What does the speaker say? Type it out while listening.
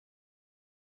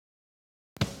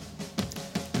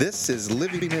This is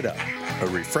Living It Up, a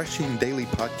refreshing daily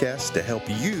podcast to help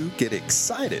you get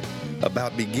excited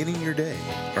about beginning your day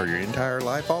or your entire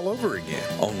life all over again.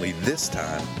 Only this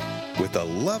time with a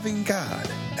loving God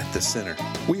at the center.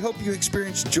 We hope you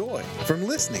experience joy from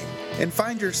listening and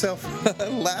find yourself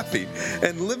laughing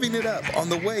and living it up on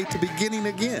the way to beginning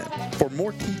again. For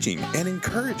more teaching and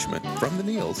encouragement from the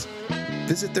Neils,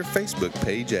 visit their Facebook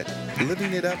page at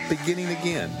Living It Up Beginning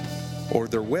Again or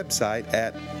their website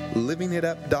at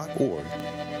livingitup.org.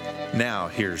 Now,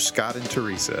 here's Scott and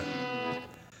Teresa.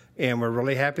 And we're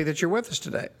really happy that you're with us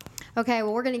today. Okay,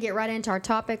 well, we're going to get right into our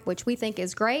topic, which we think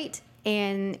is great,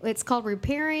 and it's called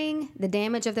repairing the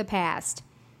damage of the past.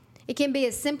 It can be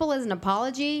as simple as an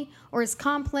apology or as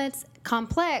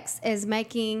complex as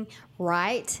making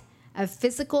right a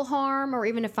physical harm or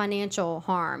even a financial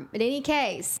harm. In any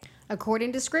case,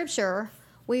 according to Scripture,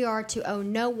 we are to owe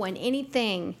no one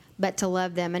anything but to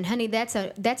love them. And honey, that's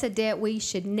a debt we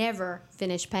should never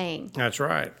finish paying. That's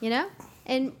right. You know?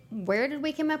 And where did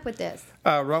we come up with this?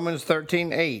 Romans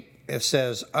 13:8. It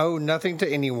says, "Owe nothing to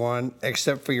anyone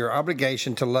except for your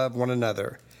obligation to love one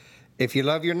another. If you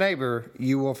love your neighbor,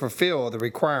 you will fulfill the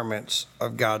requirements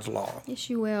of God's law." Yes,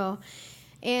 you will.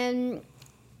 And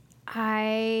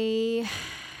I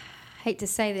hate to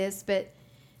say this, but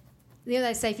you know,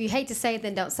 they say if you hate to say it,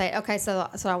 then don't say it. Okay, so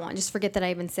that's what I want. Just forget that I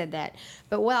even said that.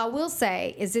 But what I will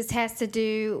say is this has to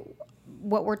do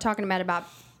what we're talking about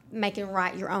making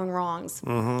right your own wrongs.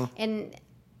 Mm-hmm. And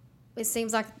it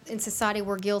seems like in society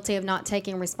we're guilty of not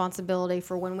taking responsibility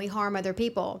for when we harm other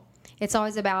people. It's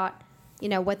always about, you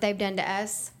know, what they've done to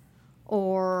us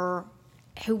or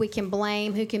who we can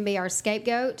blame, who can be our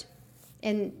scapegoat.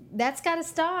 And that's got to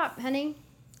stop, honey.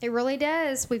 It really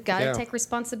does. We've got to take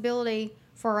responsibility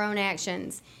for our own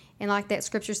actions. And like that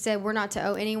scripture said, we're not to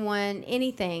owe anyone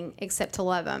anything except to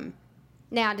love them.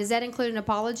 Now, does that include an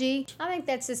apology? I think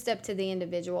that's just up to the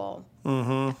individual.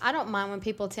 Mm-hmm. I don't mind when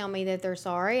people tell me that they're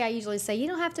sorry. I usually say, you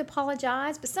don't have to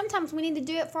apologize, but sometimes we need to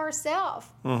do it for ourselves.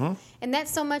 Mm-hmm. And that's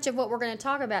so much of what we're going to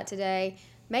talk about today.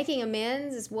 Making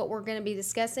amends is what we're going to be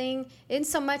discussing. It's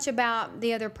so much about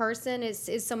the other person.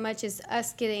 It's so much as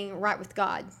us getting right with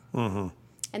God. Mm-hmm.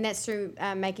 And that's through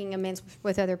making amends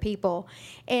with other people.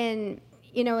 And,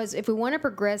 you know, if we want to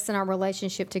progress in our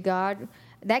relationship to God,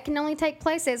 that can only take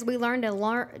place as we learn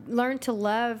to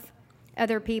love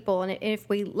other people. And if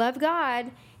we love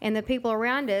God and the people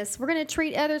around us, we're going to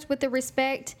treat others with the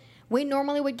respect we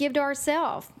normally would give to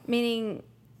ourselves. Meaning,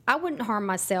 I wouldn't harm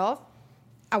myself.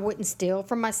 I wouldn't steal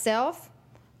from myself.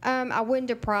 I wouldn't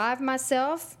deprive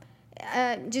myself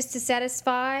just to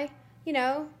satisfy, you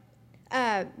know,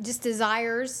 just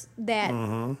desires that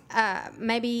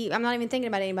maybe I'm not even thinking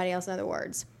about anybody else, in other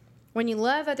words. When you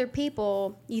love other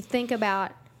people, you think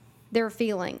about their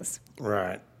feelings.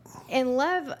 Right. And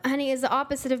love, honey, is the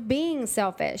opposite of being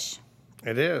selfish.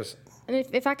 It is. And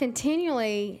if I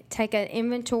continually take an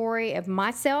inventory of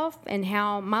myself and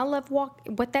how my love walk,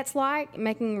 what that's like,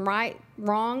 making right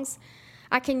wrongs,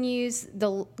 I can use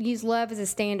love as a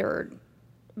standard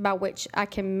by which I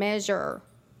can measure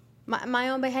my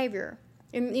own behavior.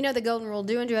 And you know the golden rule,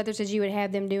 do unto others as you would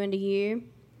have them do unto you.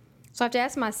 So I have to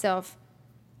ask myself,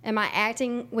 am I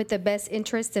acting with the best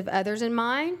interests of others in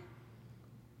mind?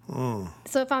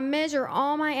 So if I measure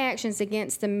all my actions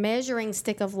against the measuring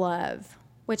stick of love,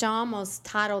 which I almost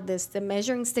titled this, The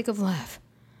Measuring Stick of Love,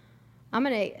 I'm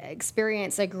going to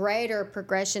experience a greater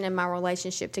progression in my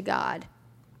relationship to God.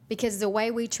 Because the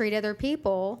way we treat other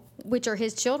people, which are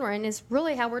His children, is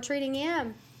really how we're treating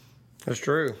Him. That's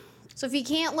true. So if you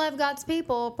can't love God's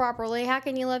people properly, how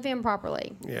can you love Him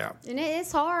properly? Yeah. And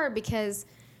it's hard because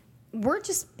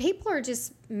people are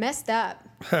just messed up.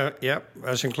 Yep,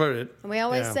 that's included. And we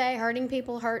always say hurting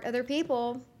people hurt other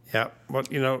people. Yeah. Well,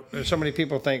 you know, so many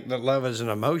people think that love is an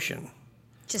emotion.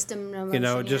 Just an emotion, You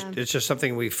know, it's just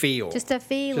something we feel. Just a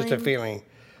feeling. Just a feeling.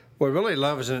 Well, really,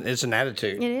 love is an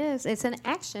attitude. It is. It's an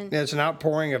action. Yeah, it's an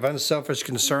outpouring of unselfish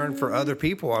concern for other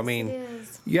people. I mean,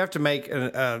 you have to make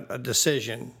a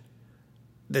decision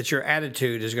that your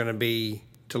attitude is going to be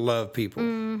to love people.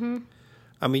 Mm-hmm.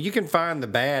 I mean, you can find the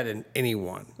bad in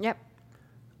anyone. Yep.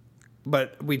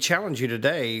 But we challenge you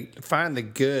today to find the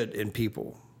good in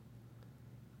people.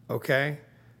 Okay?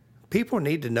 People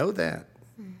need to know that.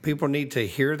 People need to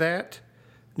hear that,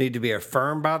 need to be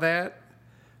affirmed by that.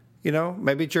 You know,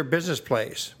 maybe it's your business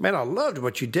place. Man, I loved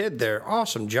what you did there.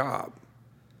 Awesome job.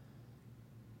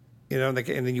 You know, and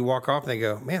then you walk off and they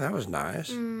go, man, that was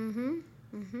nice. Mm-hmm.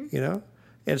 Mm-hmm. You know?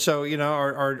 And so, you know,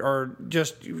 or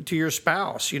just to your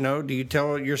spouse, you know, do you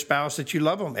tell your spouse that you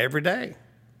love them every day?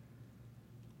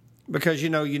 because, you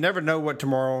never know what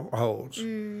tomorrow holds.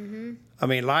 I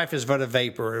mean, life is but a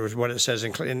vapor. It was what it says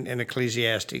in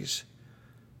Ecclesiastes.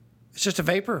 It's just a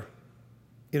vapor,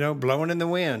 blowing in the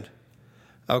wind.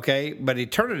 Okay, but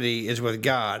eternity is with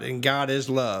God, and God is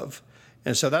love.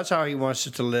 And so that's how he wants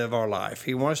us to live our life.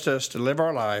 He wants us to live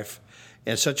our life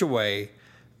in such a way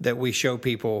that we show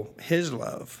people his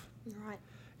love. Right.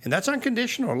 And that's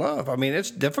unconditional love. I mean, it's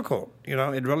difficult. It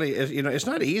really is. It's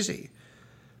not easy.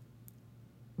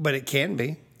 But it can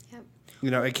be.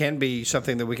 Yep. It can be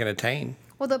something that we can attain.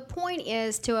 Well, the point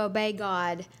is to obey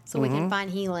God so we can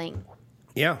find healing.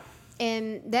 Yeah.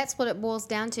 And that's what it boils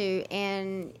down to.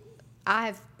 And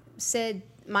I've said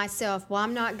myself, well,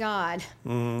 I'm not God.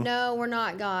 No, we're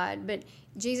not God. But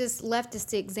Jesus left us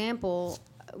the example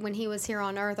when he was here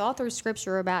on earth, all through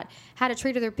Scripture, about how to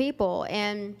treat other people.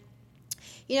 And,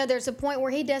 there's a point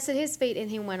where he dusted his feet and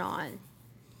he went on.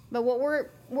 But what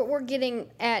we're getting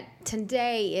at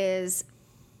today is,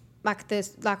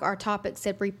 like our topic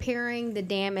said, repairing the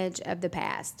damage of the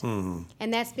past.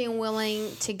 And that's being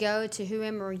willing to go to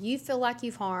whoever you feel like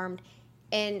you've harmed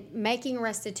and making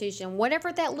restitution,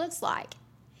 whatever that looks like.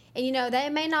 And, they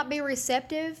may not be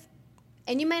receptive,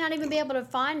 and you may not even be able to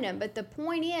find them. But the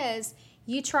point is,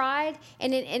 you tried,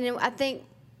 and I think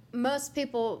most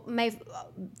people may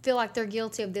feel like they're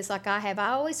guilty of this like I have. I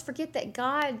always forget that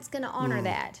God's going to honor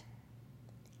that.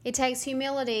 It takes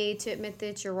humility to admit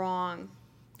that you're wrong.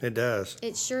 It does.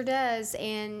 It sure does.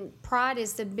 And pride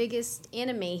is the biggest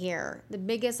enemy here, the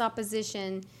biggest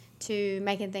opposition to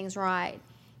making things right.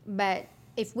 But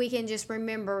if we can just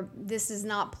remember this is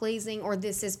not pleasing or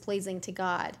this is pleasing to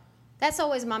God. That's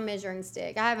always my measuring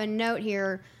stick. I have a note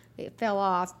here. It fell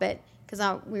off, but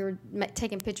because we were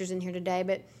taking pictures in here today.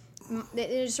 But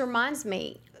it just reminds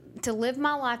me to live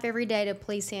my life every day to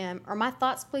please him. Are my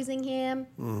thoughts pleasing him?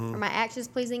 Are my actions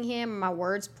pleasing him? Are my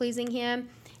words pleasing him?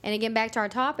 And again, back to our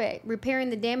topic, repairing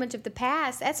the damage of the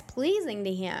past, that's pleasing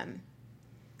to him.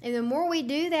 And the more we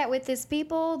do that with his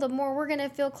people, the more we're going to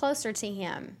feel closer to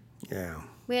him. Yeah.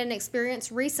 We had an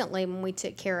experience recently when we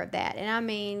took care of that. And I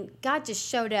mean, God just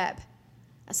showed up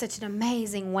in such an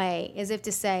amazing way, as if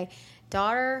to say,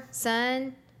 daughter,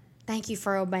 son, thank you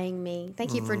for obeying me.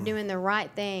 Thank you for doing the right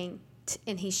thing.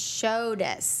 And he showed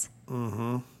us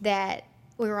that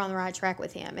we were on the right track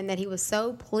with him and that he was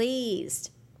so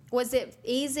pleased. Was it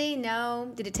easy?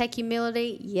 No. Did it take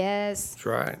humility? Yes. That's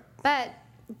right. But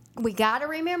we got to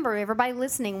remember, everybody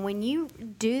listening, when you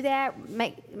do that,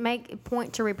 make a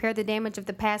point to repair the damage of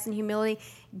the past in humility,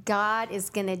 God is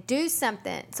going to do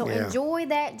something. So enjoy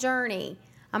that journey.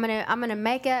 I'm gonna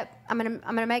make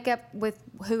up with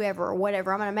whoever or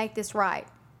whatever. I'm gonna make this right.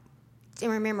 And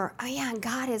remember,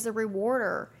 God is a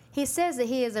rewarder. He says that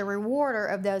he is a rewarder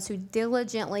of those who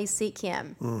diligently seek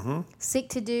him. Seek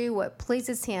to do what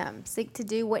pleases him. Seek to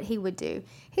do what he would do.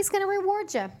 He's going to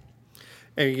reward you.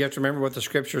 And you have to remember what the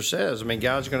Scripture says. I mean,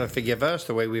 God's going to forgive us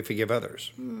the way we forgive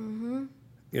others.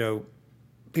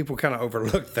 People kind of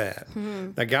overlook that.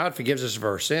 Now, God forgives us of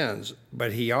our sins,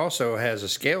 but he also has a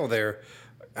scale there.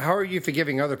 How are you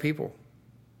forgiving other people?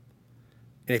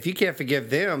 And if you can't forgive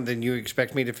them, then you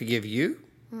expect me to forgive you?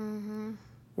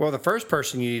 Well, the first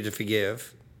person you need to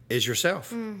forgive is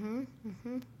yourself.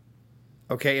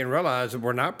 Okay, and realize that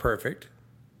we're not perfect,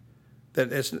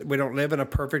 that we don't live in a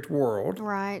perfect world.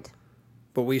 Right.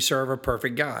 But we serve a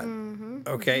perfect God.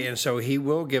 Okay, and so he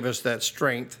will give us that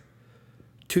strength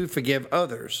to forgive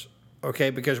others. Okay,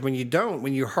 because when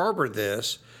you harbor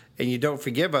this and you don't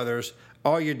forgive others,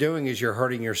 all you're doing is you're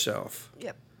hurting yourself.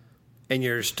 Yep. And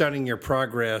you're stunning your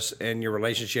progress and your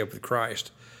relationship with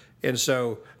Christ. And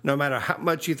so no matter how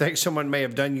much you think someone may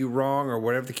have done you wrong or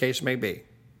whatever the case may be,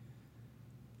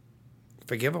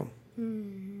 forgive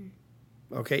them.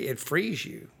 Okay, it frees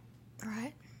you.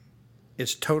 Right.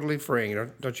 It's totally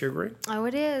freeing. Don't you agree? Oh,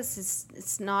 it is.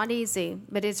 It's not easy,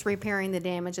 but it's repairing the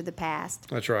damage of the past.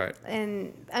 That's right.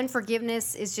 And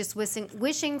unforgiveness is just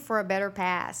wishing for a better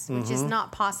past, which is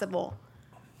not possible.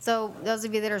 So those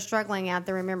of you that are struggling out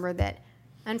there, remember that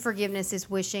unforgiveness is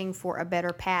wishing for a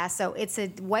better past. So it's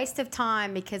a waste of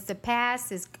time because the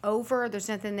past is over. There's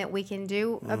nothing that we can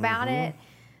do about it.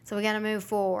 So we got to move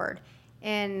forward.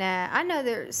 And I know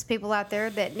there's people out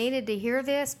there that needed to hear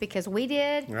this because we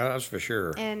did. Well, that's for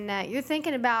sure. And you're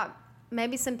thinking about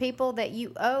maybe some people that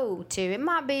you owe to. It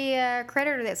might be a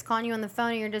creditor that's calling you on the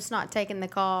phone and you're just not taking the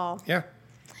call. Yeah.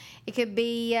 It could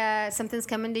be something's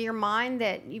coming to your mind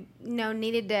that you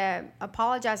needed to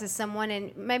apologize to someone,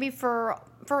 and maybe for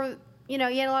you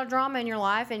had a lot of drama in your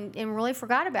life and really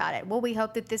forgot about it. Well, we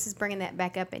hope that this is bringing that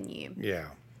back up in you. Yeah.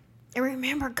 And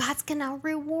remember, God's gonna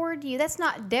reward you. That's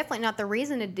definitely not the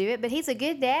reason to do it, but He's a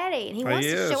good daddy, and He wants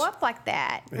to show up like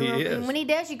that. And when He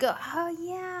does, you go, "Oh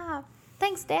yeah,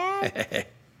 thanks, Dad."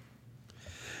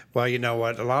 Well, you know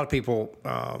what? A lot of people,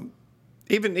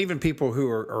 even people who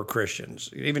are Christians,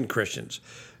 even Christians,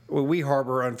 we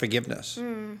harbor unforgiveness.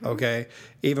 Mm-hmm. Okay,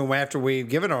 even after we've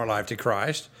given our life to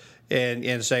Christ,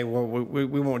 and say, "Well,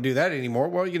 we won't do that anymore."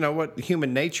 Well, you know what?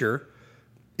 Human nature,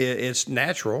 it's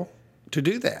natural to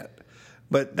do that.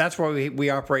 But that's why we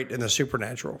operate in the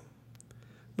supernatural.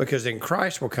 Because then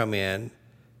Christ will come in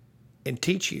and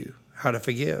teach you how to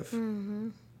forgive. Mm-hmm.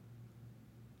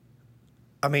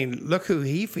 I mean, look who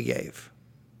He forgave.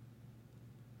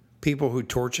 People who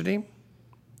tortured Him,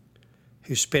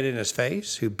 who spit in His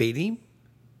face, who beat Him,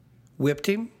 whipped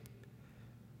Him,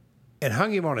 and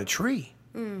hung Him on a tree.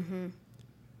 Mm-hmm.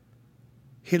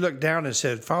 He looked down and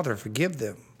said, "Father, forgive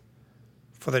them,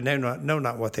 for they know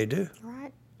not what they do."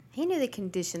 Right. He knew the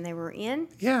condition they were in.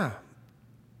 Yeah.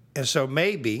 And so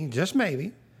maybe, just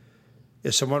maybe,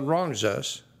 if someone wrongs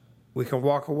us, we can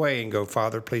walk away and go,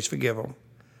 "Father, please forgive them.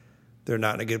 They're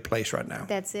not in a good place right now."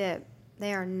 That's it.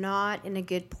 They are not in a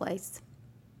good place.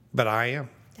 But I am.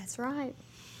 That's right.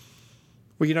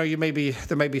 Well, you know,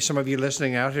 there may be some of you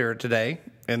listening out here today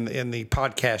in the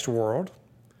podcast world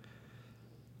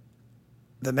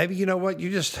that maybe, you know what,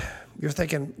 you're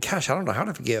thinking, "Gosh, I don't know how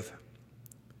to forgive.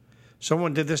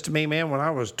 Someone did this to me, man, when I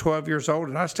was 12 years old,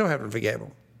 and I still haven't forgave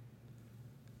them."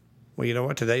 Well, you know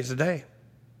what? Today's the day.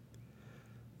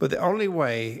 But the only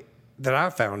way that I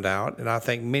found out, and I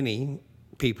think many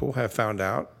people have found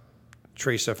out,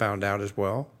 Teresa found out as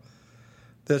well,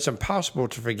 that it's impossible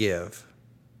to forgive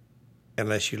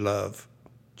unless you love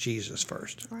Jesus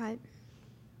first. Right.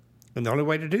 And the only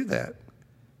way to do that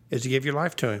is to give your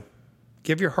life to Him.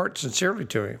 Give your heart sincerely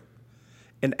to Him.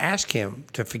 And ask Him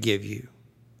to forgive you,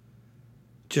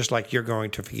 just like you're going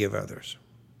to forgive others.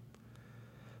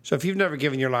 So if you've never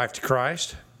given your life to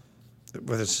Christ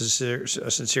with a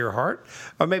sincere heart,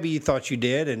 or maybe you thought you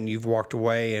did and you've walked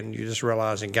away and you're just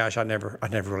realizing, "Gosh, I never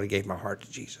really gave my heart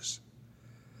to Jesus."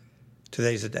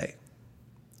 Today's the day.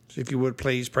 So if you would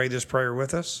please pray this prayer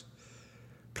with us.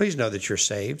 Please know that you're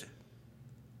saved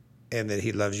and that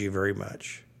He loves you very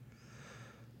much.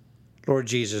 Lord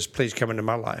Jesus, please come into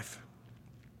my life.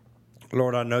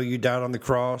 Lord, I know You died on the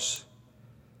cross,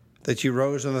 that You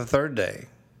rose on the third day.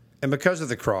 And because of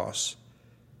the cross,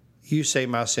 You say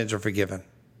my sins are forgiven.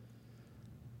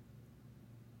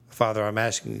 Father, I'm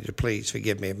asking You to please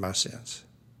forgive me of my sins.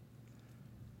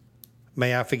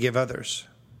 May I forgive others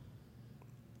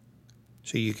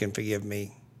so You can forgive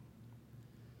me.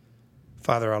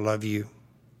 Father, I love You,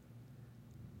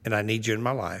 and I need You in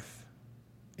my life.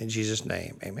 In Jesus'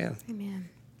 name, amen. Amen.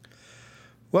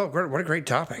 Well, what a great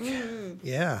topic.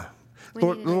 Yeah. A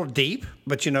little deep,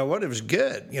 but you know what? It was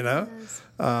good, you know.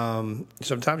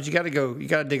 Sometimes you got to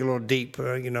dig a little deep,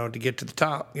 to get to the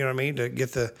top, you know what I mean? To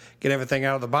get everything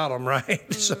out of the bottom, right?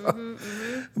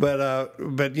 Mm-hmm,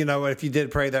 But you know, if you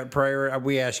did pray that prayer,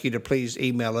 we ask you to please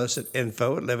email us at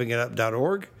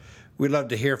info@livingitup.org. We'd love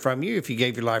to hear from you if you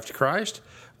gave your life to Christ,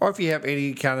 or if you have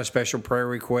any kind of special prayer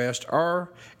request,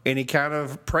 or any kind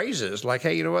of praises, like,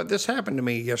 "Hey, you know what? This happened to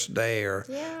me yesterday," or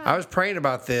 "I was praying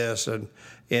about this, and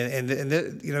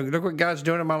look what God's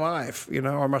doing in my life,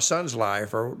 or my son's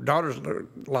life, or daughter's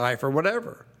life, or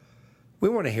whatever." We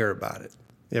want to hear about it.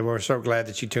 Yeah, we're so glad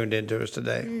that you tuned in to us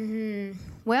today. Mm-hmm.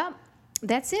 Well,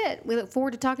 that's it. We look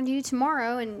forward to talking to you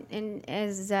tomorrow. And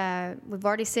as we've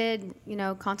already said,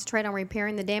 concentrate on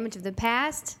repairing the damage of the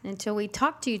past. Until we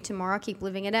talk to you tomorrow, keep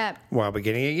living it up. While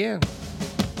beginning again.